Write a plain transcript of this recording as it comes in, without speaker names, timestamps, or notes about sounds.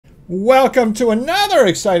Welcome to another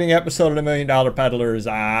exciting episode of the Million Dollar Peddlers.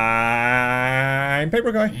 I'm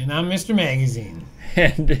Paperboy. And I'm Mr. Magazine.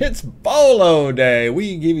 And it's BOLO Day.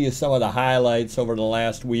 We give you some of the highlights over the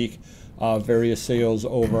last week of various sales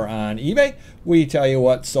over on eBay. We tell you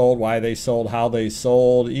what sold, why they sold, how they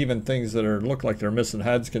sold, even things that look like they're missing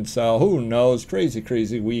heads can sell. Who knows? Crazy,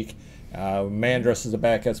 crazy week. Man dresses the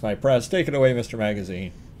back, that's my press. Take it away, Mr.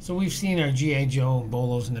 Magazine. So we've seen our G.I. Joe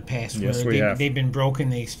bolos in the past. Yes, where they've been broken.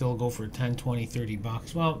 They still go for 10, 20, 30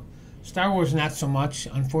 bucks. Well, Star Wars not so much.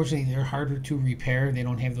 Unfortunately, they're harder to repair. They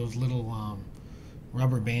don't have those little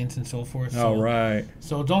rubber bands and so forth. So, right.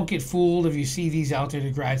 So don't get fooled if you see these out there at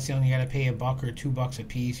the garage sale and you got to pay $1 or $2 a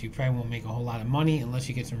piece. You probably won't make a whole lot of money unless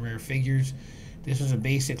you get some rare figures. This was a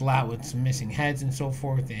basic lot with some missing heads and so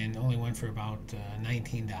forth, and only went for about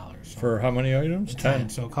 $19. So for how many items? 10.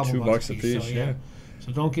 So a couple $2 a a piece. piece. So, yeah.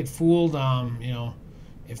 So don't get fooled.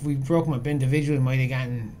 If we broke them up individually, we might have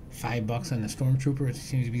gotten $5 on the Stormtrooper. It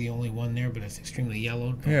seems to be the only one there, but it's extremely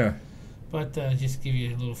yellowed. Yeah. But just give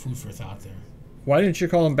you a little food for thought there. Why didn't you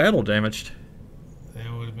call them battle damaged?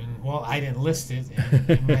 That would have been, well, I didn't list it,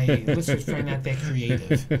 and my lister's probably not that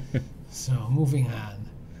creative. So moving on.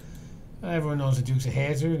 Everyone knows the Dukes of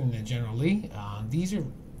Hazzard and the General Lee. These are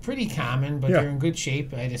pretty common, but they're in good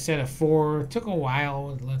shape. I had a set of 4. It took a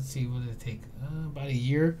while. Let's see, what did it take? About a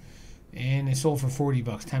year. And they sold for $40,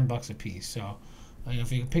 $10 a piece. So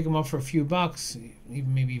if you can pick them up for a few bucks,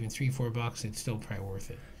 maybe even $3, $4, it's still probably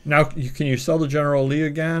worth it. Now, can you sell the General Lee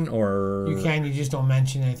again, or you can? You just don't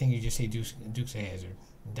mention it. I think you just say Dukes of Hazzard,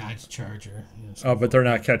 Dodge Charger. But they're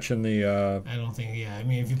not catching the. I don't think. Yeah, I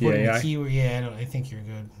mean, if you put in the keyword, I think you're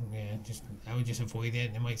good. Yeah, I would just avoid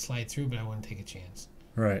that. It might slide through, but I wouldn't take a chance.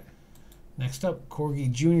 Right. Next up,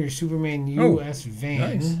 Corgi Jr. Superman U.S. van,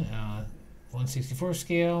 nice. 1/64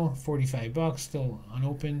 scale, $45, still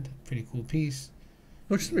unopened. Pretty cool piece.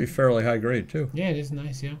 Looks to be fairly high grade too. Yeah, it is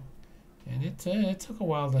nice. Yeah. And it took a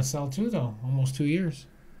while to sell too, though, almost 2 years.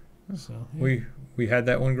 So yeah. We had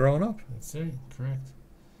that one growing up. That's it, correct.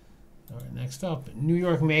 All right, next up, New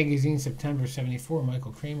York Magazine, September '74.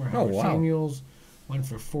 Michael Kramer, Howard Samuels, went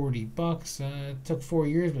for $40. It took 4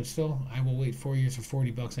 years, but still, I will wait 4 years for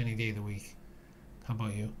 $40 any day of the week. How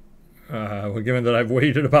about you? Well, given that I've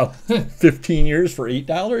waited about 15 years for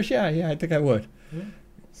 $8, yeah, I think I would. Yeah.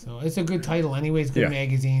 So it's a good title, anyways. Good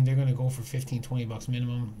magazine. They're going to go for $15, $20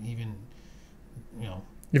 minimum, even.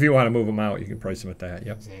 If you want to move them out, you can price them at that.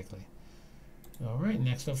 Yep. Exactly. All right,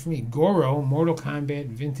 next up for me, Goro, Mortal Kombat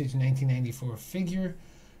Vintage 1994 figure.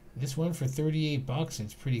 This one for $38.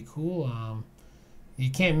 It's pretty cool.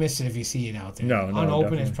 You can't miss it if you see it out there. No,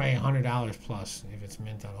 unopened, definitely. It's probably $100 plus if it's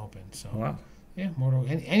mint unopened. So wow. Yeah,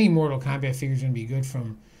 any Mortal Kombat figure is going to be good.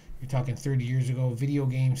 From you're talking 30 years ago. Video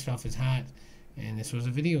game stuff is hot, and this was a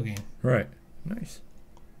video game. Right. Nice.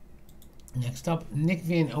 Next up, Nick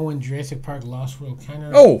Van Owen, Jurassic Park Lost World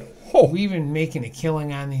Kenner. Oh. We've been making a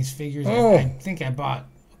killing on these figures. I think I bought,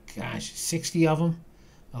 60 of them.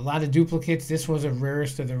 A lot of duplicates. This was a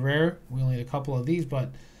rarest of the rare. We only had a couple of these, but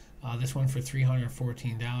this one for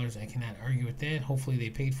 $314. I cannot argue with that. Hopefully they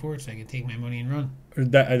paid for it so I can take my money and run.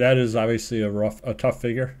 That is obviously a tough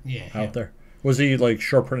figure out there. Was he like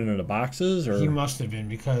short printed in the boxes, or? He must have been,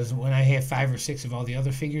 because when I have 5 or 6 of all the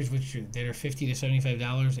other figures, that are $50 to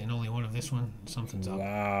 $75, and only one of this one, something's up.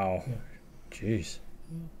 Wow. Yeah. Jeez.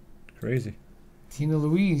 Crazy. Tina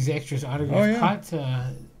Louise extras autograph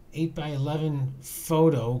cut. 8x11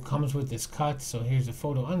 photo comes with this cut. So here's the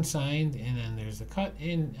photo unsigned, and then there's the cut,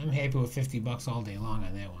 and I'm happy with $50 all day long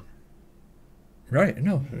on that one. Right.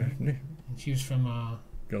 No. And she was from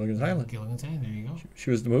Gilligan's Island. Gilligan's Island. There you go. She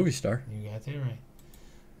was the movie star. You got that right.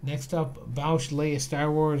 Next up, Bausch Leia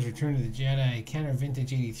Star Wars Return of the Jedi Kenner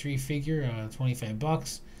Vintage 83 figure,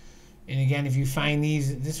 $25. And again, if you find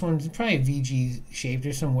these, this one's probably VG shaped.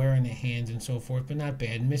 There's some wear in the hands and so forth, but not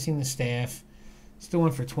bad. Missing the staff. Still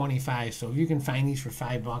went for $25. So if you can find these for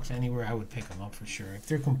 $5 anywhere, I would pick them up for sure. If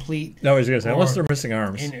they're complete, no, I was gonna say, unless they're missing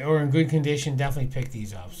arms or in good condition, definitely pick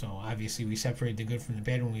these up. So obviously, we separated the good from the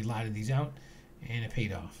bad when we lotted these out, and it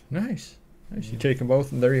paid off. Nice. You take them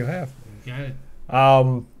both, and there you have. You got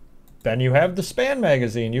it. Then you have the Span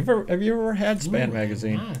magazine. Have you ever had Span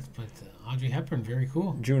magazine? Not, but Audrey Hepburn, very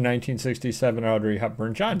cool. June 1967, Audrey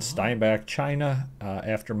Hepburn. John Steinbeck, China,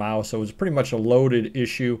 after Mao. So it was pretty much a loaded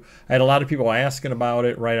issue. I had a lot of people asking about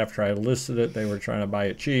it right after I listed it. They were trying to buy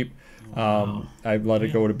it cheap. I let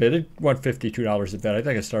it go to bid. It went $52 a bid. I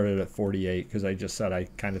think I started at $48 because I just said I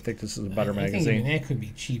kind of think this is a better magazine. I think even that could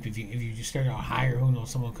be cheap if you just started out higher. Who knows?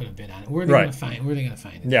 Someone could have bid on it. Where are they going to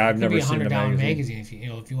find it? Yeah, I've never seen the magazine. $100 magazine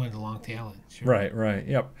if you wanted a long tail. Sure. Right.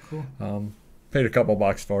 Yep. Cool. Paid a couple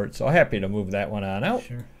bucks for it, so happy to move that one on out.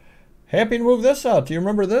 Sure. happy to move this out. Do you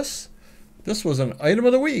remember this? This was an item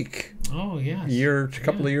of the week. Oh, yes. A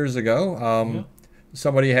couple of years ago.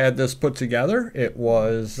 Somebody had this put together. It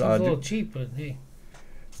was a little cheap, but hey,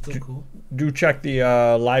 still cool. Do check the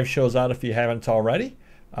live shows out if you haven't already.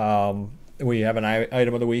 We have an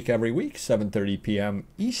item of the week every week, 7:30 p.m.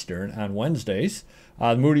 Eastern on Wednesdays.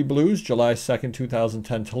 Moody Blues, July 2nd,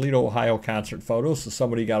 2010, Toledo, Ohio concert photos. So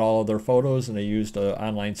somebody got all of their photos and they used an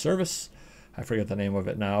online service. I forget the name of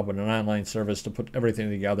it now, but an online service to put everything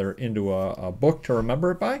together into a book to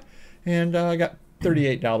remember it by. And I got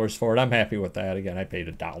 $38 for it. I'm happy with that. Again, I paid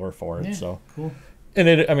 $1 for it. Yeah, so cool. And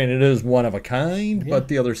it is one of a kind, but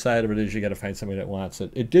the other side of it is you got to find somebody that wants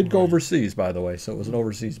it. It did go overseas, by the way, so it was an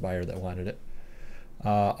overseas buyer that wanted it.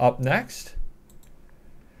 Up next,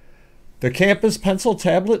 the Campus Pencil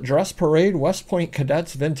Tablet Dress Parade West Point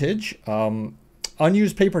Cadets Vintage.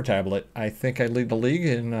 Unused paper tablet. I think I lead the league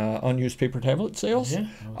in unused paper tablet sales. Yeah,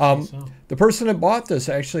 I would say so. The person that bought this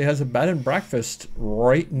actually has a bed and breakfast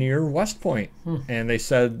right near West Point, and they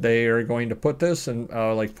said they are going to put this and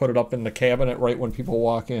like put it up in the cabinet right when people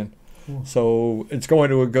walk in. Cool. So it's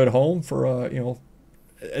going to a good home for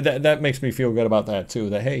that makes me feel good about that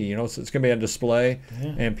too. That hey, so it's going to be on display,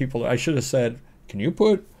 and people. I should have said, can you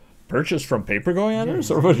put purchase from paper going on there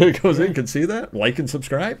so everybody that goes in can see that, like and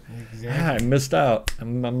subscribe. Exactly. I missed out.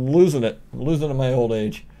 I'm losing it. I'm losing it in my old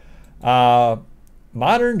age.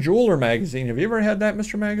 Modern Jeweler magazine. Have you ever had that,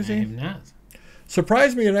 Mr. Magazine? I have not.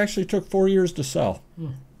 Surprised me. It actually took 4 years to sell.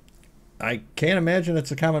 I can't imagine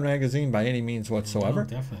it's a common magazine by any means whatsoever.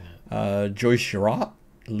 No, definitely not. Joyce Chirac,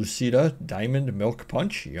 Lucida Diamond Milk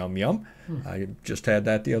Punch. Yum yum. I just had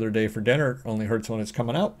that the other day for dinner. It only hurts when it's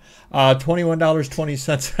coming out.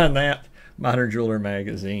 $21.20 on that Modern Jeweler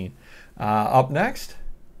magazine. Up next,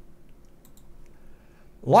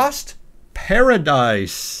 Lost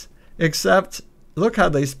Paradise. Except look how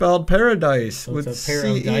they spelled paradise So with it's a pair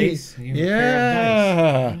of CE. dice.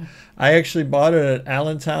 Yeah. I actually bought it at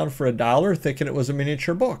Allentown for $1, thinking it was a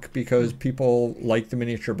miniature book because people like the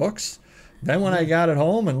miniature books. Then when I got it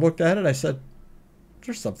home and looked at it, I said,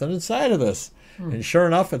 there's something inside of this. And sure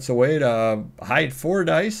enough, it's a way to hide 4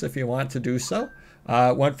 dice if you want to do so.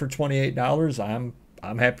 It went for $28.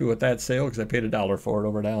 I'm happy with that sale because I paid $1 for it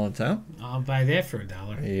over at Allentown. I'll buy that for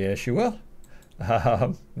 $1. Yes, you will.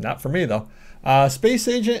 Not for me, though. Space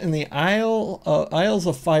Agent in the Isles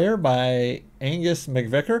of Fire by Angus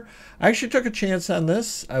McVicker. I actually took a chance on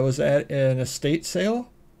this. I was at an estate sale,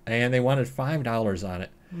 and they wanted $5 on it.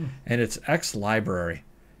 And it's ex-library.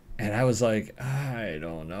 And I was like, I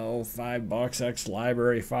don't know, $5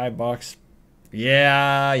 ex-library, $5.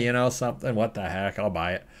 Yeah, something. What the heck? I'll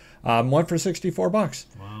buy it. Went for $64.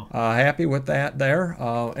 Wow. Happy with that there.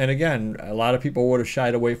 And again, a lot of people would have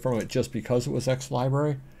shied away from it just because it was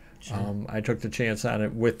ex-library. Sure. I took the chance on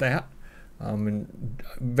it with that. And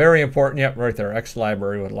very important, yep, right there,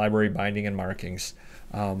 ex-library with library binding and markings.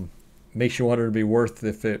 Makes you wonder to be worth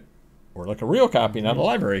if it were like a real copy, not a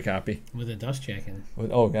library copy. With a dust jacket.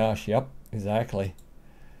 Oh gosh, yep, exactly.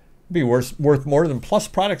 Be worth more than Plus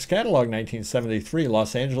Products Catalog 1973,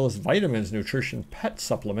 Los Angeles Vitamins, Nutrition, Pet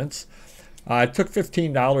Supplements. I took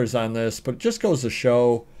 $15 on this, but it just goes to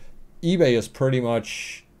show eBay is pretty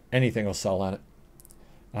much anything will sell on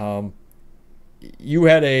it. You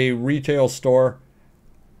had a retail store.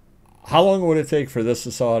 How long would it take for this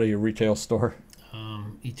to sell out of your retail store?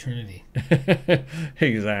 Eternity.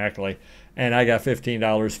 Exactly. And I got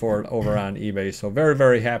 $15 for it over on eBay. So very,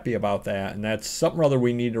 very happy about that. And that's something or other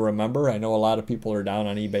we need to remember. I know a lot of people are down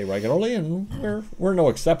on eBay regularly, and we're no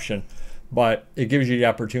exception. But it gives you the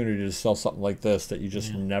opportunity to sell something like this that you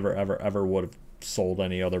just never, ever, ever would have sold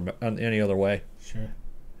any other way. Sure.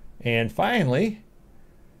 And finally,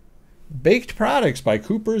 Baked Products by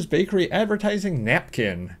Cooper's Bakery Advertising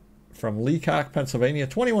Napkin from Leacock, Pennsylvania.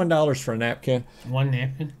 $21 for a napkin. One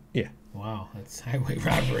napkin? Yeah. Wow, that's highway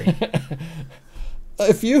robbery.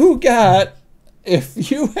 If you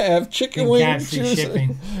have chicken wing juice,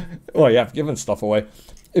 shipping. Well, yeah, I've given stuff away.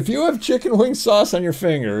 If you have chicken wing sauce on your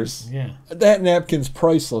fingers, that napkin's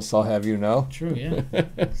priceless, I'll have you know. True, yeah,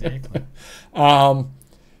 exactly. I'm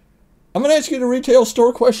going to ask you the retail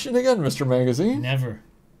store question again, Mr. Magazine. Never.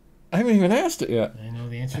 I haven't even asked it yet. I know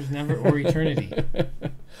the answer is never or eternity.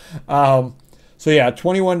 So yeah,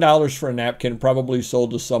 $21 for a napkin, probably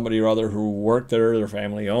sold to somebody or other who worked there, their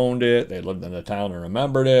family owned it, they lived in the town and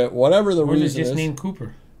remembered it, whatever the reason is. Or just named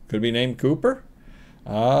Cooper. Could be named Cooper.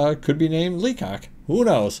 Could be named Leacock. Who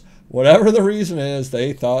knows? Whatever the reason is,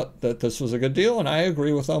 they thought that this was a good deal, and I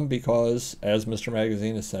agree with them because, as Mr.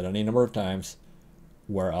 Magazine has said any number of times,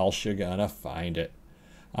 where else you gonna find it?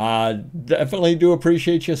 Definitely do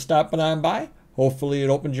appreciate you stopping on by. Hopefully it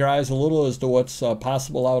opened your eyes a little as to what's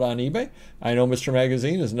possible out on eBay. I know Mr.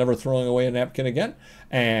 Magazine is never throwing away a napkin again.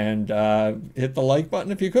 And hit the like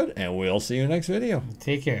button if you could, and we'll see you next video.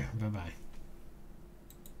 Take care. Bye-bye.